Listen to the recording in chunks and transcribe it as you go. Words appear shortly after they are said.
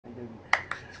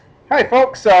Hi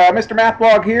folks,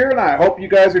 Mrmathblog here, and I hope you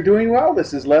guys are doing well.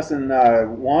 This is lesson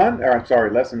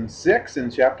lesson 6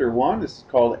 in chapter 1. This is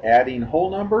called adding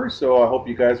whole numbers, so I hope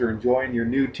you guys are enjoying your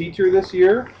new teacher this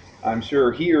year. I'm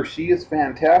sure he or she is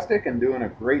fantastic and doing a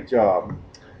great job.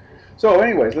 So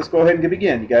anyways, let's go ahead and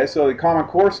begin, you guys. So the common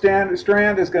core strand is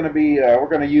going to be, we're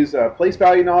going to use place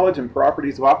value knowledge and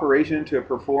properties of operation to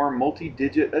perform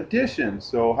multi-digit addition.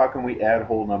 So how can we add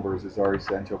whole numbers is our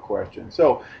essential question.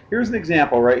 So here's an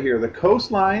example right here. The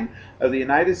coastline of the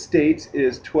United States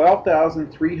is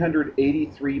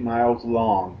 12,383 miles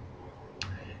long.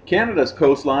 Canada's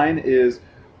coastline is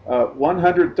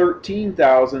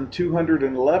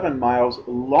 113,211 miles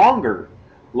longer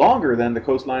than the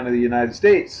coastline of the United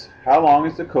States. How long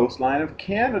is the coastline of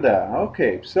Canada?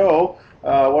 Okay, so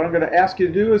what I'm going to ask you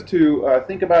to do is to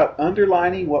think about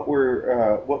underlining what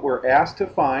we're asked to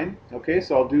find. Okay,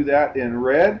 so I'll do that in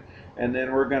red, and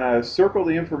then we're going to circle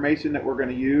the information that we're going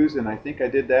to use, and I think I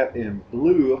did that in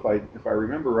blue if I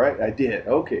remember right. I did.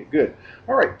 Okay, good.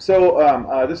 All right,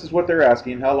 so this is what they're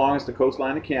asking. How long is the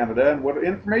coastline of Canada? And what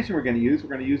information we're going to use? We're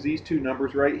going to use these two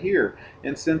numbers right here.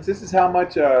 And since this is how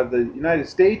much the United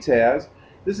States has,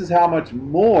 this is how much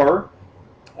more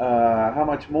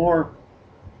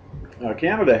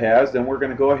Canada has, then we're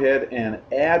going to go ahead and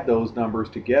add those numbers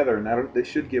together, and that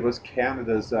should give us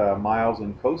Canada's miles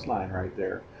and coastline right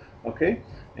there. Okay,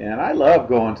 and I love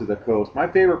going to the coast. My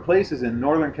favorite place is in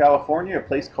Northern California, a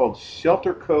place called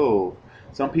Shelter Cove.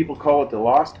 Some people call it the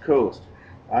Lost Coast.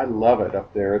 I love it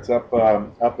up there. It's up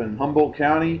in Humboldt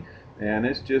County, and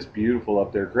it's just beautiful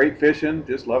up there. Great fishing,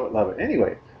 just love it, love it.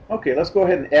 Anyway, okay, let's go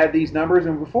ahead and add these numbers.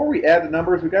 And before we add the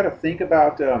numbers, we got to think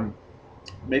about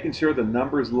making sure the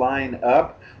numbers line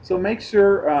up. So make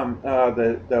sure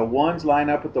the ones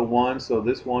line up with the ones, so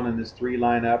this 1 and this 3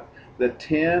 line up. The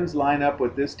 10s line up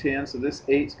with this 10, so this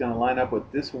 8 is going to line up with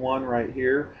this 1 right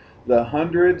here. The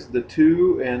hundreds, the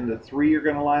 2 and the 3 are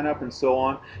going to line up, and so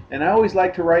on. And I always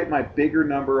like to write my bigger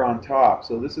number on top.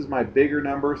 So this is my bigger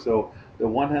number, so the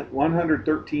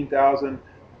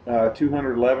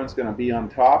 113,211 is going to be on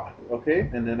top, okay?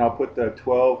 And then I'll put the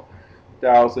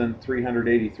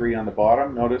 12,383 on the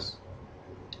bottom. Notice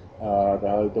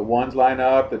the ones line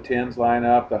up, the tens line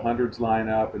up, the hundreds line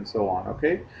up, and so on.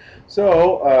 Okay,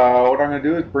 so what I'm going to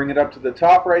do is bring it up to the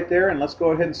top right there, and let's go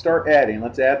ahead and start adding.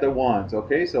 Let's add the ones.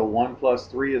 Okay, so 1 plus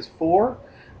 3 is 4,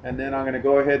 and then I'm going to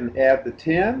go ahead and add the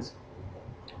tens.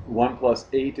 1 plus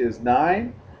 8 is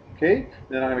 9. Okay,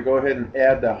 then I'm going to go ahead and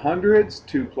add the hundreds.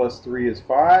 2 plus 3 is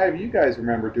 5. You guys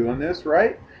remember doing this,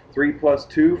 right? 3 plus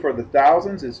 2 for the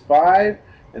thousands is 5.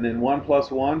 And then 1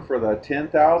 plus 1 for the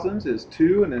 10,000s is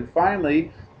 2. And then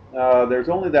finally, there's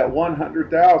only that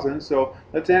 100,000. So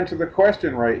let's answer the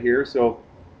question right here. So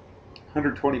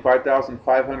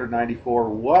 125,594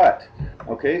 what?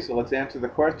 Okay, so let's answer the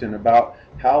question about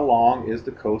how long is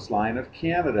the coastline of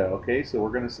Canada. Okay, so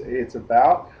we're going to say it's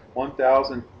about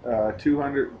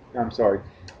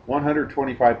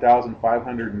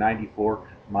 125,594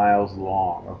 miles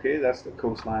long. Okay, that's the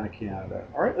coastline of Canada.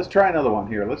 All right, let's try another one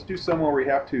here. Let's do some where we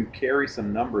have to carry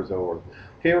some numbers over.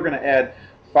 Okay, we're going to add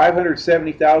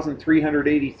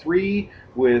 570,383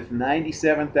 with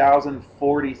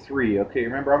 97,043. Okay,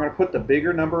 remember I'm going to put the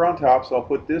bigger number on top, so I'll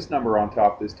put this number on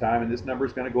top this time, and this number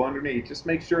is going to go underneath. Just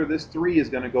make sure this 3 is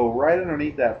going to go right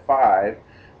underneath that 5.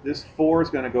 This 4 is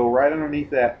going to go right underneath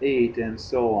that 8, and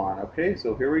so on. Okay,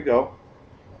 so here we go.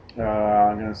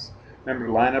 I'm going to remember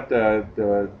to line up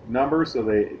the numbers so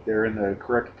they're in the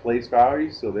correct place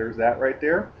values. So there's that right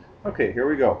there. Okay, here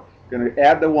we go. Going to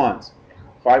add the ones.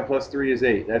 5 plus 3 is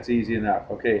 8. That's easy enough.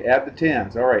 Okay, add the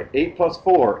tens. All right, 8 plus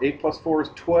 4. 8 plus 4 is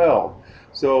 12.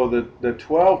 So the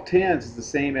 12 tens is the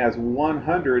same as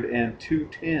 100 and 2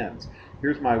 tens.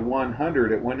 Here's my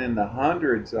 100. It went in the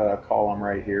hundreds column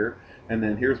right here. And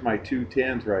then here's my 2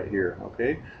 tens right here.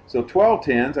 Okay, so 12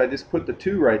 tens, I just put the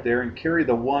 2 right there and carry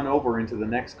the 1 over into the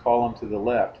next column to the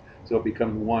left. So it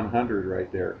becomes 100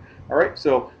 right there. All right,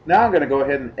 so now I'm going to go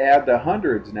ahead and add the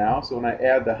hundreds now. So when I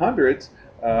add the hundreds,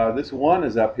 this 1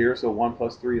 is up here, so 1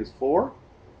 plus 3 is 4.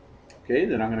 Okay,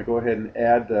 then I'm going to go ahead and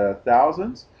add the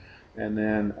thousands. And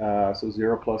then, so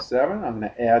 0 plus 7. I'm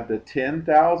going to add the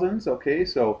 10,000s. Okay,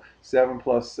 so 7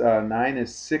 plus 9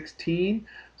 is 16.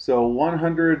 So 16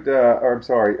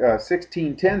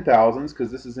 10,000s, because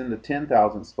this is in the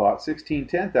 10,000 spot. 16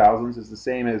 10,000s is the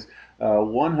same as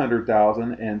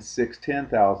 100,000 and 6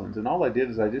 10,000s. And all I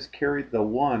did is I just carried the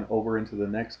 1 over into the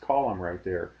next column right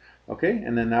there. Okay,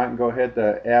 and then now I can go ahead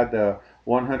to add the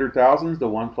 100,000s. The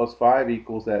 1 plus 5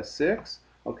 equals that 6.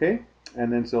 Okay,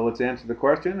 and then so let's answer the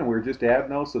question, and we're just adding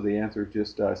those, so the answer is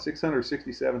just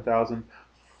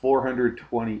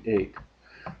 667,428.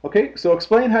 Okay, so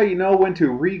explain how you know when to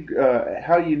regroup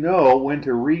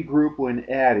when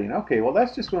adding. Okay, well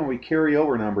that's just when we carry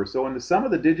over numbers. So when the sum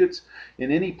of the digits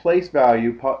in any place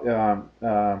value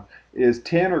is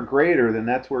 10 or greater, then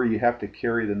that's where you have to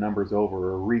carry the numbers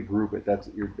over or regroup it. That's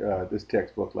what this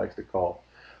textbook likes to call.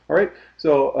 All right,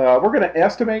 so we're going to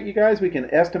estimate, you guys. We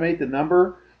can estimate the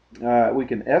number. We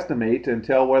can estimate and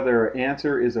tell whether an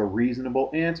answer is a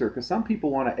reasonable answer, because some people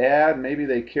want to add, maybe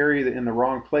they carry in the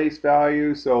wrong place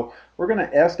value. So we're going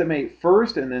to estimate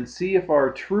first and then see if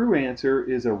our true answer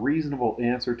is a reasonable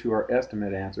answer to our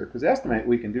estimate answer, because estimate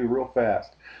we can do real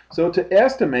fast. So to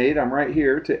estimate, I'm right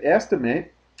here, to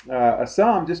estimate a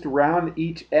sum, just round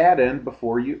each add-in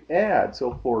before you add.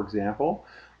 So for example,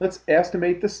 let's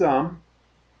estimate the sum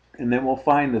and then we'll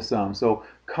find the sum. So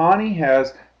Connie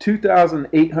has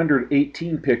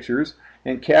 2,818 pictures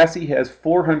and Cassie has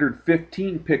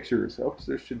 415 pictures. Oops,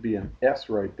 there should be an S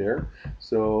right there.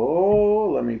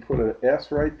 So let me put an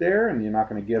S right there, and you're not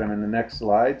going to get them in the next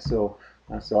slide. So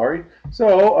sorry.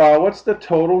 So what's the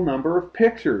total number of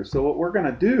pictures? So what we're going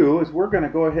to do is we're going to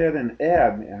go ahead and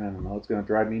add. I don't know, it's going to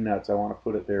drive me nuts. I want to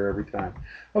put it there every time.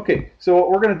 Okay, so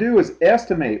what we're going to do is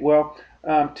estimate. Well,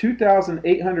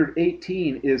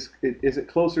 2,818 is it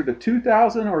closer to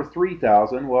 2,000 or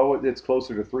 3,000? Well, it's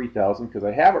closer to 3,000 because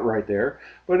I have it right there,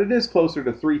 but it is closer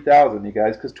to 3,000, you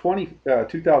guys, because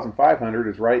 2,500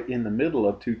 is right in the middle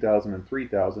of 2,000 and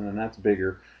 3,000, and that's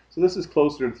bigger. So this is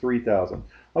closer to 3,000.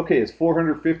 Okay, is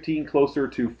 415 closer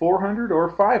to 400 or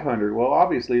 500? Well,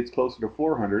 obviously it's closer to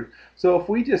 400. So if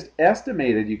we just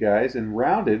estimated, you guys, and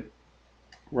round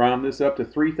this up to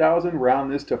 3,000, round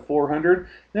this to 400.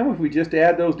 Then if we just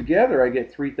add those together, I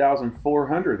get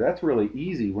 3,400. That's really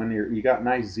easy when you got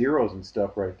nice zeros and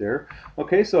stuff right there.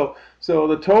 Okay, so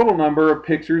the total number of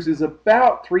pictures is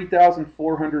about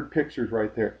 3,400 pictures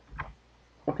right there.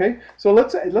 Okay, so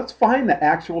let's find the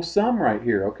actual sum right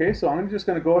here. Okay, so I'm just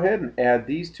going to go ahead and add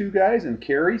these two guys and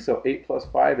carry. So 8 plus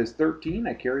 5 is 13.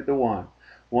 I carried the 1.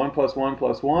 1 plus 1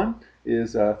 plus 1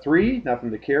 is 3.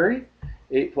 Nothing to carry.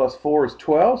 8 plus 4 is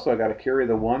 12, so I got to carry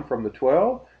the 1 from the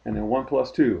 12, and then 1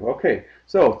 plus 2. Okay,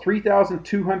 so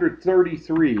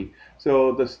 3,233.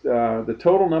 So the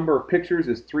total number of pictures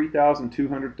is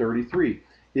 3,233.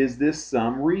 Is this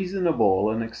sum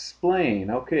reasonable? And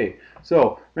explain. Okay,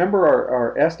 so remember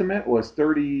our estimate was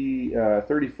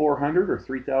 3,400 or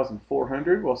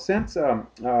 3,400. Well, since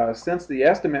the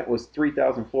estimate was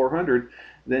 3,400,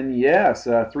 then yes,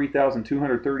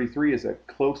 3,233 is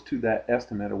close to that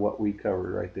estimate of what we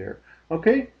covered right there.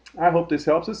 Okay, I hope this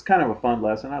helps. It's kind of a fun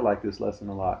lesson. I like this lesson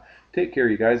a lot. Take care,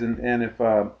 you guys, and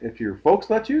if your folks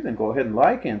let you, then go ahead and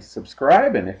like and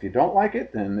subscribe, and if you don't like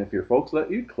it, then if your folks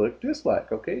let you, click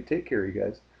dislike. Okay, take care, you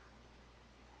guys.